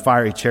up in a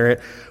fiery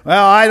chariot.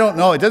 Well, I don't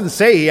know. It doesn't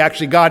say he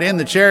actually got in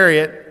the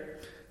chariot.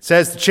 It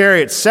says the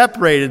chariot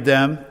separated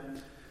them,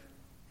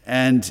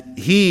 and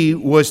he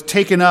was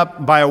taken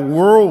up by a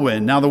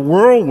whirlwind. Now, the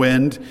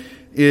whirlwind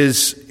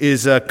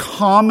is a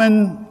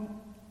common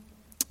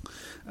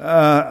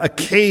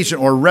occasion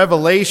or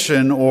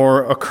revelation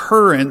or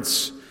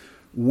occurrence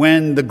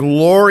when the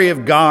glory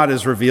of God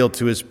is revealed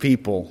to his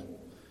people.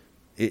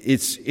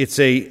 It's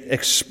a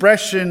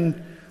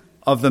expression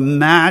of the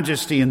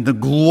majesty and the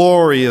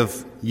glory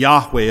of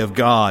Yahweh, of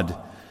God.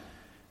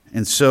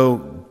 And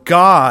so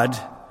God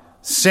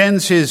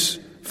sends his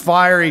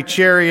fiery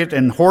chariot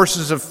and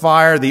horses of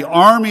fire, the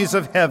armies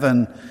of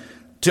heaven,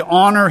 to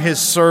honor his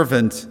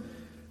servant,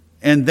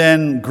 and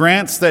then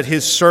grants that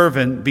his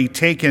servant be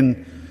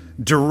taken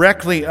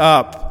directly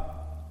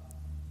up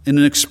in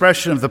an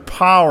expression of the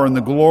power and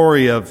the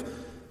glory of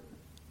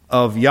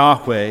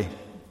Yahweh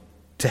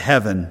to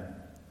heaven.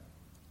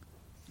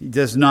 He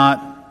does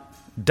not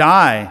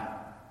die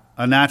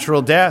a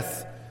natural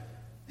death.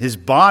 His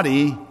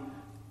body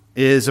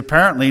is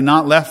apparently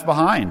not left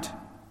behind.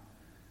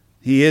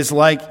 He is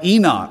like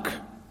Enoch,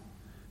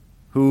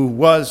 who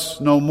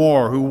was no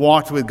more, who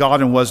walked with God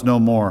and was no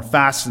more.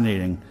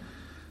 Fascinating.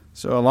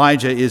 So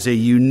Elijah is a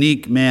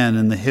unique man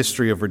in the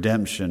history of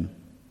redemption.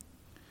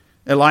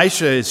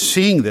 Elisha is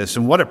seeing this,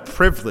 and what a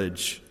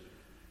privilege.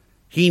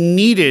 He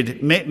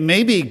needed,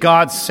 maybe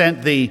God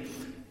sent the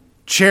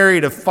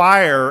chariot of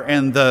fire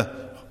and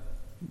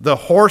the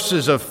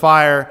horses of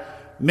fire,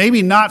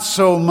 maybe not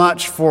so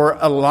much for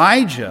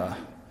Elijah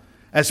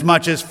as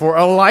much as for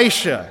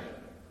Elisha.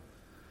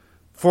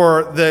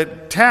 For the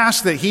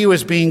task that he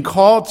was being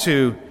called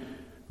to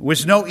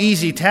was no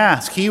easy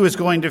task. He was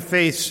going to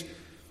face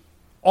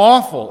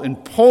awful,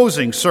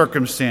 imposing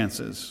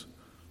circumstances,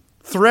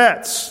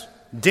 threats,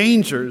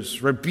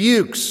 dangers,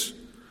 rebukes.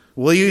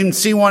 We'll even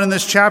see one in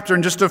this chapter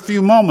in just a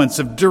few moments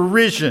of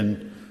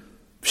derision,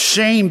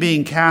 shame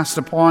being cast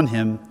upon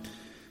him.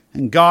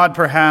 And God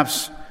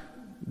perhaps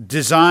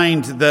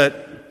designed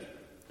that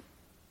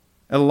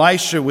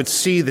Elisha would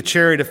see the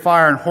chariot of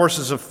fire and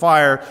horses of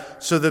fire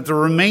so that the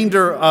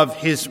remainder of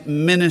his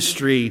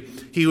ministry,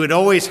 he would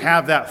always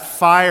have that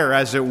fire,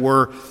 as it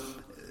were,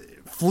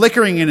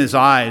 flickering in his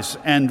eyes,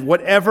 and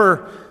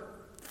whatever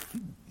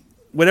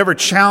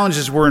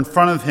challenges were in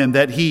front of him,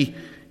 that he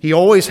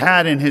always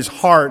had in his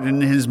heart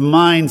and in his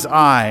mind's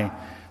eye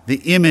the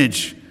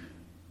image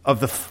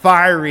of the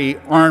fiery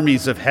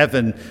armies of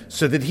heaven,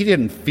 so that he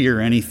didn't fear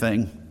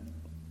anything.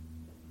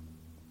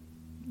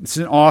 It's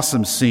an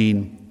awesome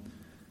scene.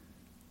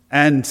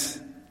 And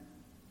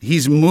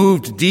he's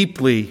moved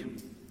deeply.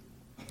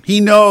 He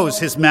knows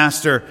his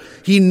master.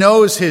 He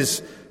knows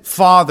his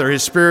father,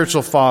 his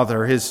spiritual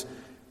father, his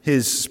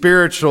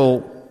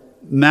spiritual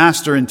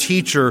master and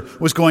teacher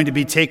was going to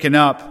be taken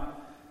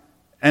up.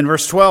 And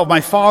verse 12,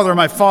 my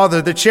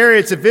father, the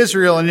chariots of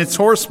Israel and its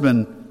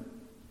horsemen.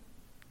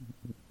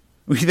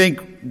 We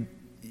think,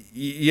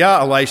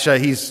 yeah, Elisha,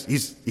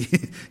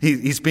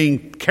 he's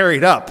being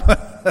carried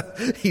up.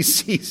 He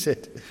sees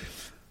it.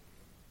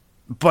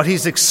 But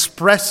he's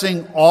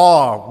expressing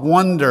awe,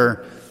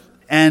 wonder,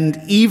 and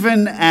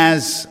even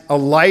as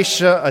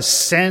Elisha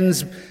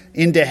ascends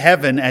into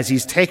heaven, as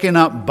he's taken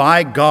up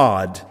by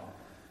God,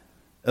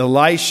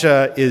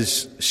 Elisha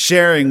is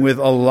sharing with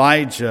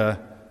Elijah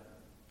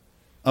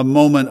a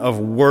moment of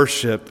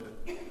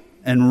worship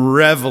and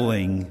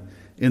reveling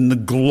in the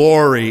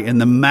glory and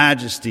the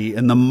majesty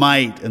and the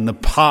might and the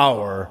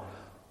power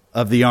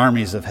of the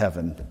armies of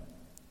heaven.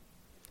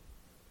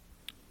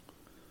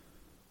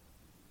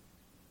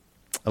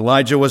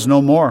 Elijah was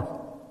no more,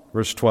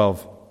 verse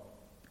 12.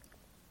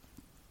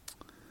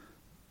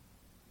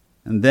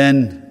 And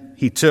then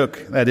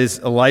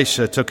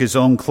Elisha took his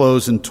own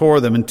clothes and tore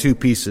them in two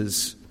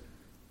pieces.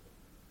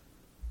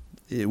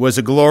 It was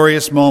a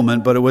glorious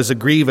moment, but it was a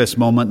grievous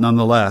moment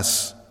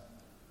nonetheless.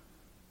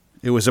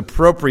 It was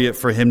appropriate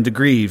for him to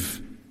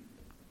grieve.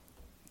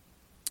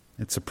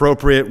 It's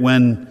appropriate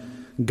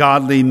when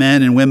godly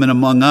men and women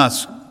among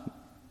us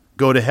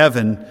go to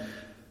heaven,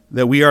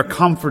 that we are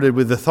comforted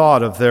with the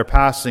thought of their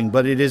passing,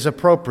 but it is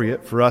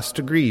appropriate for us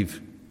to grieve.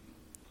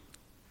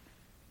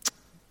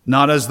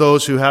 Not as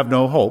those who have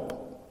no hope,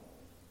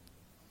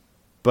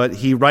 but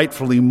he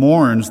rightfully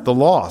mourns the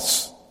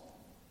loss.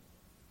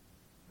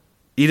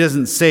 He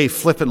doesn't say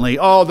flippantly,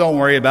 oh, don't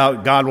worry about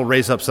it, God will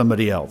raise up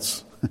somebody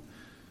else.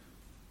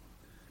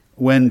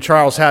 When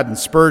Charles Haddon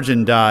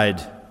Spurgeon died,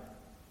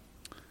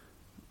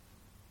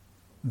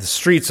 the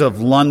streets of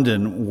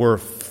London were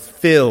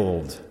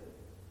filled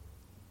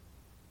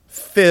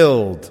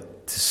to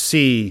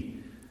see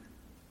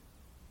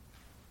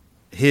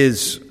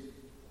his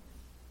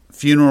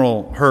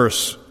funeral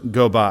hearse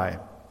go by,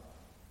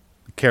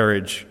 the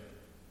carriage.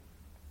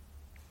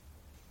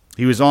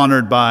 He was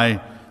honored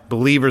by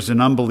believers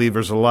and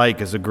unbelievers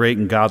alike as a great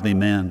and godly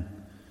man,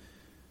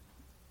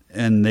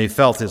 and they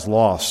felt his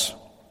loss.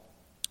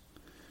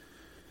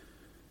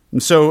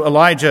 And so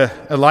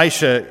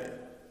Elisha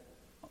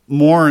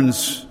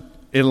mourns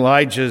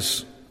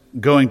Elijah's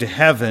going to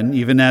heaven,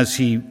 even as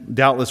he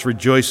doubtless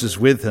rejoices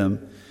with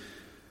him.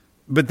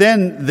 But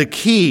then the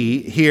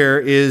key here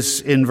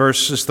is in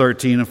verses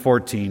 13 and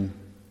 14.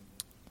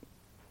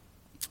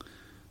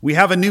 We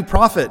have a new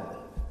prophet.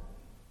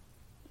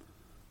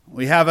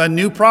 We have a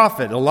new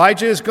prophet.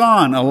 Elijah is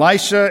gone.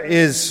 Elisha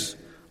is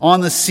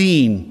on the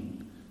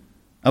scene.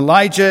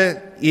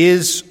 Elijah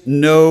is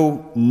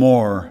no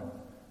more.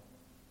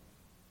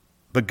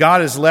 But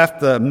God has left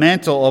the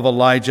mantle of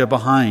Elijah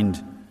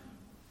behind.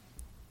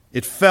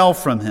 It fell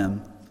from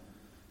him.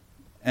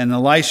 And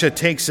Elisha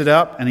takes it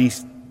up and he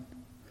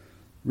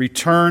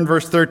returned,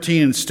 verse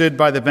 13, and stood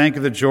by the bank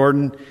of the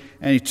Jordan.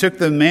 And he took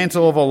the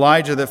mantle of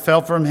Elijah that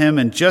fell from him,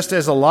 and just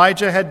as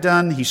Elijah had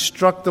done, he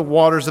struck the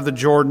waters of the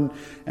Jordan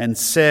and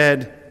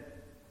said,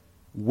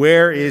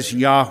 "Where is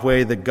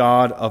Yahweh, the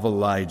God of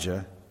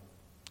Elijah?"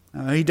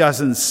 Now, he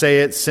doesn't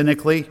say it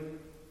cynically.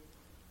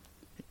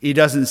 He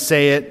doesn't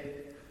say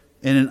it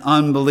in an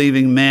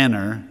unbelieving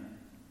manner.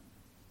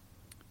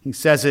 He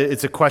says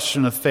it's a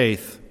question of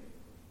faith.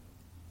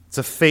 It's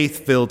a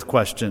faith-filled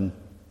question.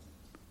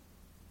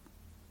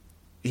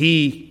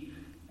 He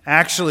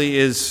actually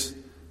is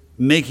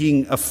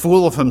making a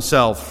fool of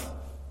himself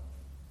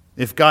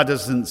if God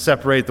doesn't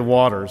separate the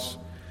waters.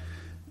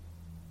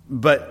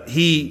 But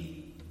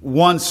he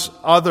wants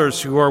others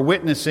who are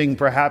witnessing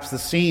perhaps the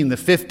scene, the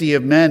 50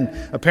 of men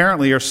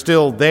apparently are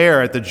still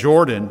there at the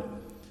Jordan.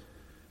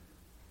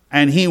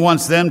 And he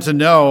wants them to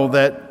know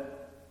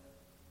that,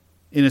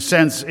 in a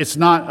sense, it's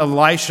not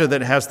Elisha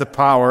that has the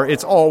power.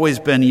 It's always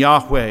been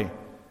Yahweh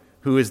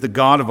who is the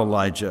God of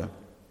Elijah.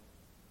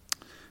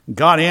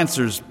 God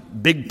answers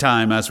big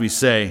time, as we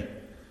say.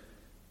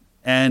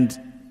 And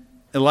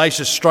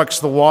Elisha strikes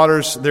the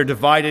waters. They're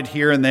divided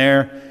here and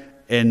there,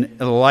 and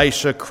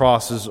Elisha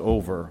crosses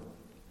over.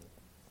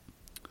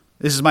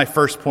 This is my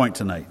first point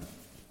tonight.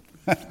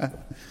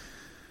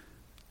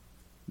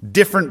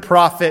 Different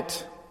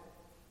prophet,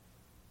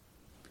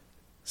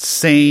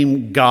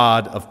 same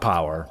God of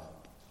power.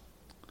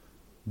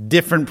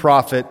 Different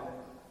prophet,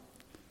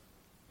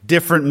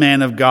 different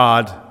man of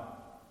God,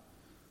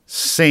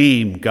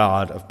 same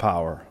God of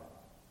power.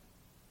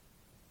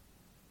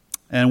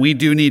 And we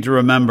do need to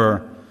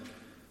remember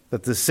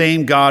that the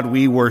same God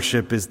we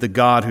worship is the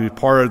God who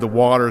parted the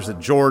waters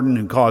at Jordan,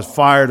 who caused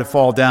fire to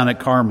fall down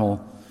at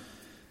Carmel.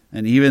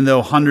 And even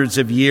though hundreds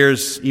of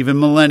years, even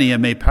millennia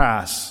may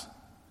pass,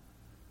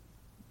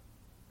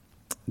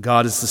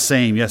 God is the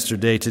same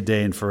yesterday,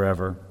 today, and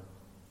forever.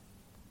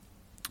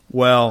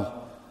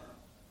 Well,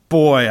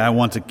 boy, I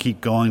want to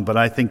keep going, but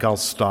I think I'll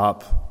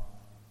stop.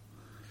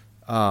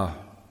 I'll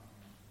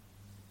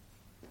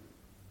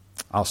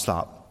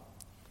stop.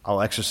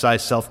 I'll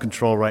exercise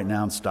self-control right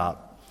now and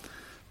stop.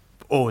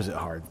 Oh, is it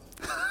hard?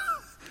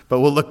 But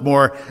we'll look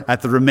more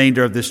at the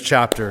remainder of this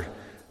chapter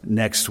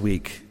next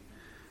week.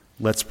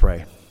 Let's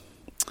pray.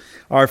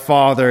 Our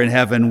Father in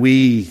heaven,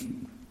 we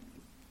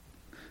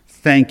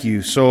thank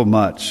you so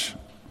much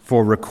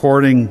for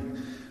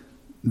recording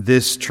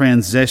this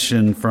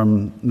transition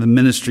from the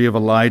ministry of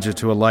Elijah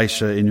to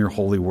Elisha in your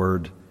holy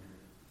word.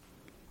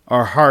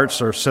 Our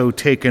hearts are so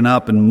taken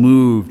up and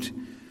moved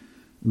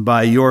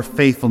by your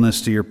faithfulness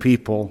to your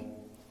people,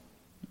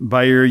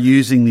 by your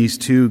using these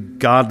two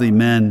godly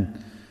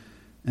men,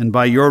 and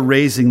by your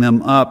raising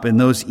them up in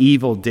those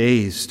evil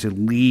days to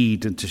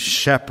lead and to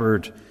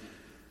shepherd,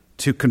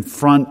 to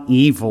confront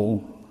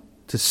evil,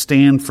 to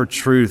stand for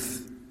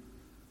truth.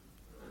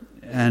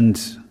 And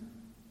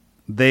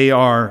they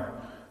are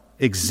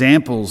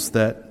examples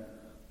that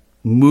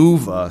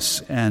move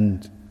us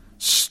and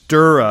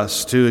stir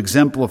us to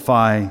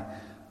exemplify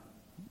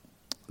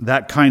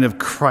that kind of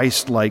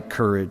Christ-like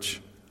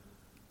courage.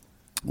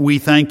 We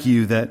thank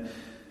you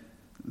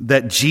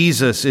that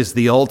Jesus is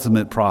the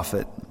ultimate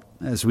prophet,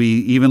 as we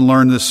even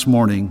learned this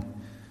morning,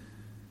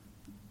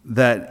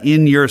 that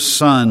in your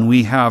Son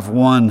we have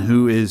one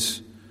who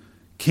is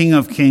King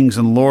of kings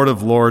and Lord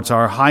of lords,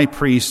 our high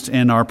priest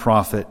and our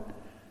prophet.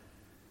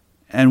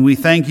 And we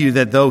thank you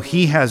that though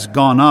he has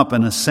gone up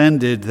and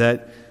ascended,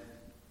 that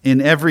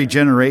in every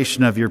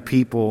generation of your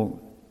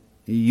people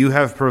you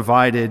have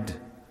provided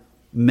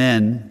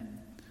men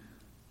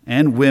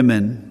and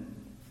women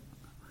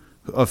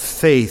of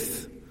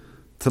faith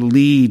to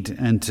lead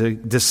and to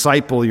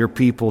disciple your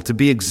people, to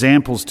be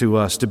examples to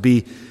us, to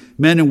be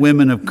men and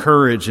women of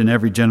courage in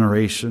every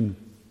generation.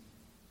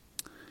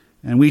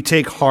 And we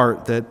take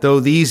heart that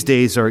though these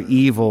days are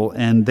evil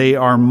and they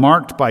are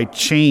marked by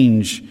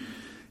change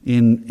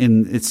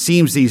in it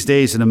seems these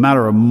days in a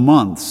matter of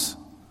months,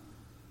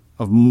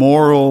 of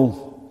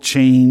moral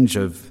change,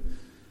 of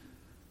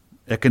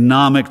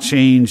economic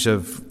change,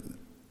 of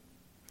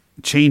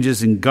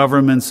changes in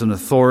governments and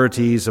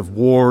authorities, of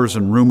wars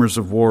and rumors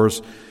of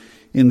wars,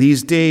 in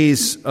these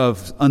days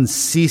of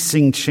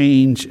unceasing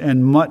change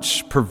and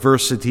much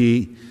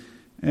perversity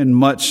and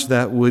much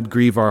that would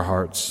grieve our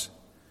hearts.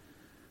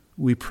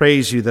 We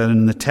praise you that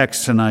in the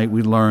text tonight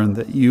we learn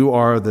that you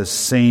are the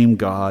same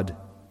God,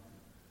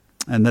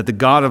 and that the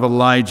God of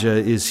Elijah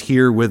is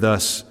here with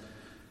us,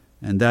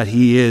 and that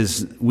he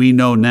is, we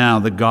know now,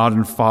 the God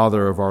and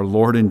Father of our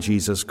Lord and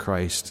Jesus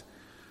Christ.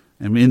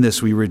 And in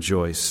this we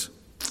rejoice.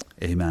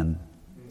 Amen.